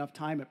given enough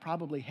time, it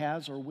probably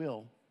has or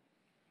will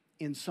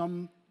in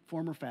some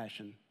form or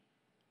fashion.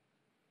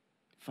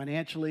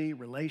 Financially,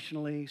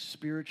 relationally,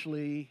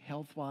 spiritually,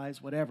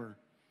 health-wise, whatever.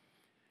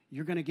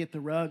 You're going to get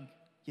the rug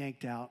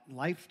yanked out.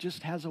 Life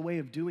just has a way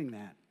of doing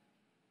that.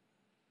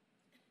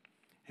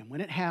 And when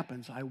it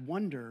happens, I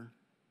wonder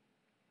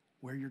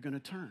where you're going to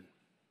turn.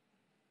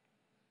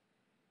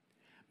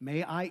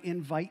 May I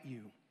invite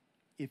you,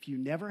 if you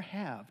never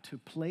have, to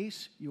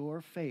place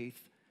your faith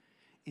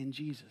in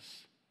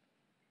Jesus.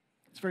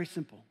 It's very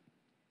simple.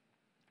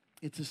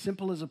 It's as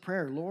simple as a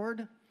prayer.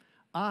 Lord,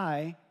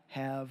 I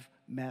have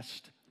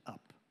messed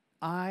up.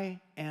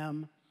 I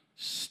am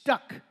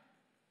stuck.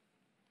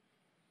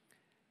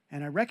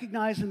 And I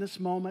recognize in this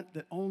moment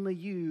that only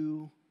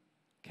you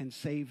can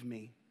save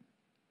me,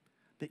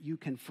 that you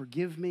can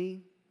forgive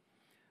me,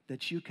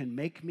 that you can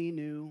make me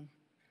new,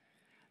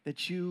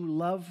 that you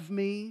love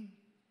me,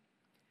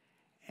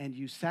 and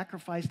you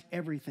sacrificed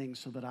everything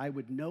so that I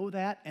would know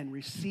that and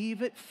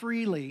receive it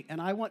freely. And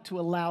I want to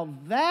allow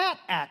that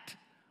act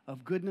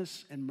of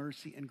goodness and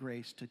mercy and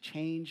grace to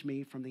change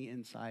me from the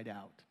inside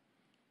out.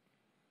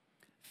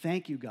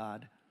 Thank you,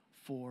 God,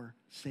 for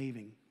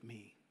saving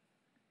me.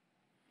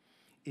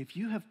 If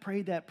you have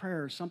prayed that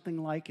prayer or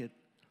something like it,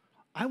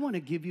 I want to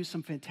give you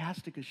some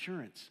fantastic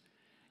assurance.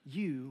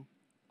 You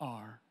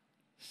are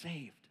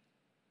saved.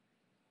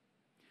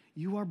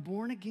 You are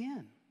born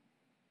again.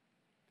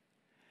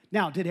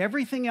 Now, did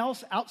everything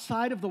else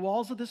outside of the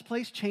walls of this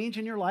place change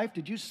in your life?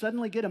 Did you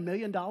suddenly get $1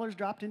 million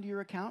dropped into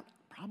your account?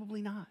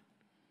 Probably not.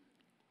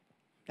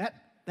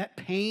 That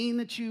pain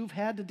that you've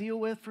had to deal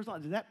with,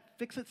 did that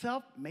fix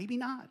itself? Maybe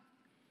not.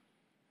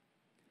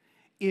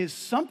 Is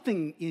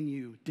something in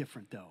you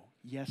different, though?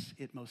 Yes,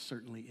 it most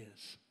certainly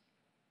is.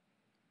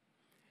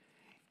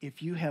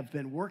 If you have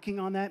been working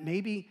on that,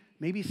 maybe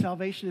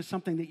salvation is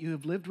something that you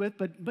have lived with,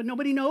 but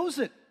nobody knows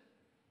it.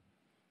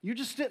 You're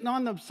just sitting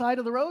on the side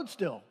of the road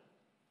still.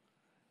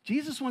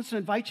 Jesus wants to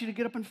invite you to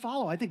get up and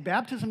follow. I think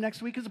baptism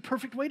next week is a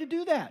perfect way to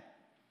do that.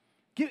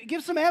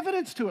 Give some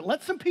evidence to it.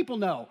 Let some people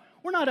know.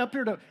 We're not up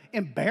here to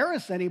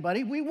embarrass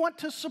anybody. We want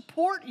to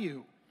support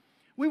you.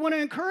 We want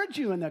to encourage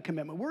you in that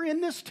commitment. We're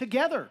in this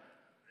together.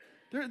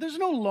 There's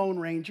no lone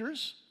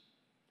rangers.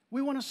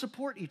 We want to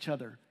support each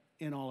other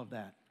in all of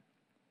that.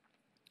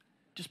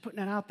 Just putting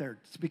that out there.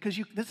 It's because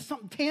this is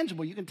something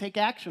tangible you can take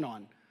action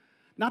on.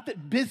 Not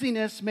that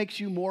busyness makes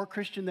you more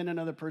Christian than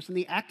another person.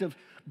 The act of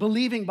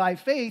believing by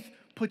faith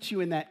puts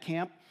you in that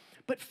camp.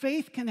 But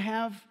faith can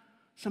have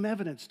some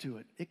evidence to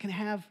it. It can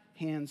have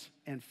hands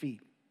and feet.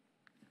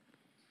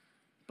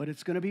 But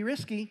it's going to be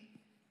risky.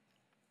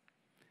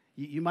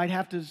 You might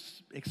have to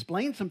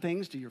explain some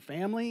things to your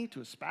family,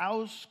 to a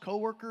spouse,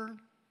 coworker.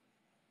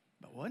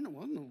 But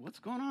what's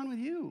going on with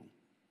you?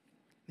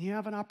 You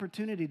have an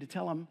opportunity to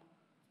tell them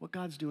what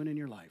God's doing in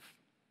your life.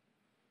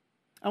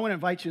 I want to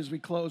invite you as we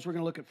close, we're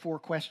going to look at 4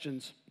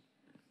 questions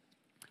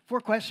 4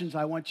 questions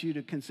I want you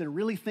to consider,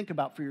 really think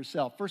about for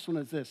yourself. First one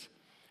is this.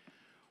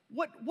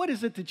 What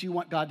is it that you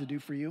want God to do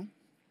for you?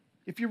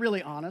 If you're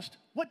really honest,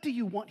 what do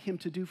you want him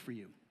to do for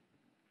you?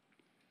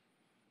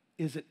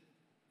 Is it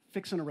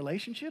fixing a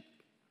relationship?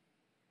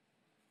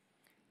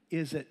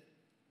 Is it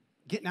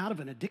getting out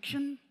of an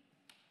addiction?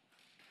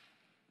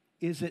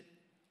 Is it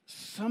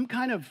some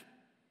kind of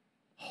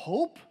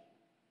hope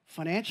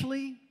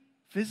financially,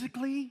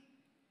 physically,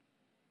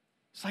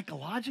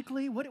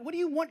 psychologically? What do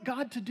you want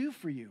God to do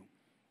for you?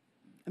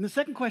 And the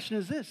second question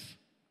is this.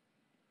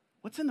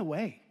 What's in the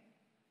way?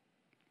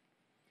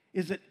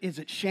 Is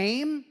it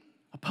shame,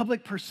 a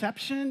public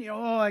perception?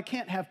 Oh, I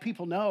can't have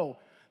people know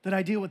that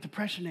I deal with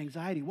depression and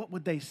anxiety. What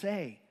would they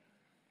say?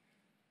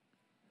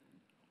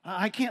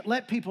 I can't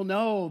let people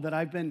know that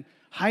I've been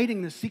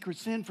hiding this secret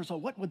sin for so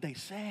long. What would they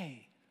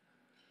say?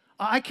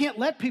 I can't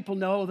let people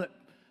know that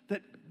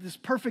this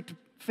perfect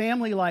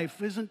family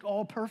life isn't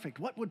all perfect.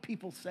 What would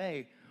people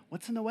say?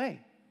 What's in the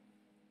way?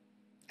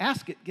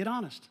 Ask it. Get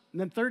honest.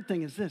 And then third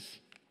thing is this.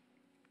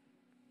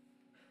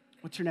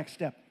 What's your next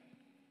step?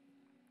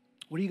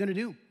 What are you going to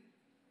do?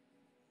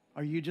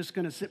 Are you just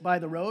going to sit by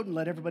the road and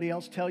let everybody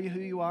else tell you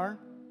who you are,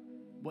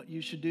 what you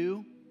should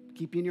do,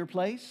 keep you in your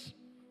place?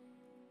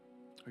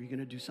 Or are you going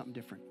to do something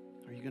different?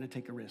 Are you going to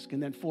take a risk?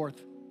 And then fourth,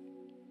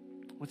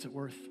 what's it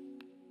worth?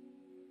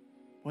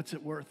 What's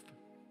it worth?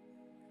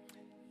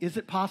 Is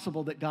it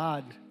possible that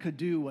God could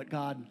do what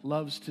God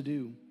loves to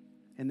do,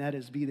 and that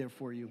is be there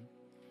for you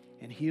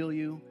and heal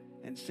you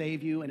and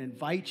save you and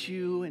invite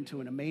you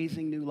into an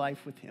amazing new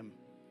life with him?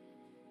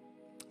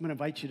 I'm going to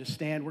invite you to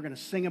stand. We're going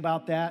to sing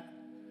about that.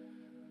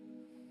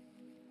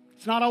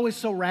 It's not always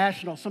so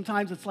rational.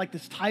 Sometimes it's like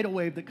this tidal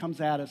wave that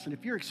comes at us. And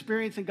if you're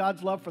experiencing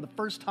God's love for the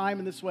first time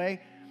in this way,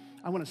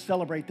 I want to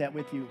celebrate that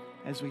with you.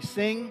 As we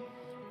sing,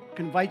 I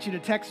can invite you to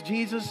text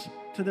Jesus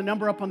to the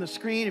number up on the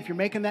screen. If you're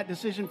making that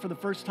decision for the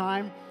first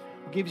time,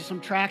 we'll give you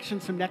some traction,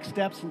 some next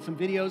steps, and some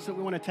videos that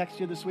we want to text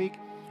you this week.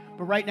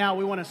 But right now,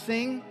 we want to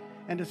sing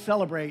and to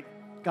celebrate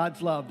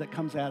God's love that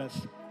comes at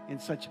us in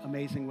such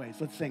amazing ways.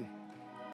 Let's sing.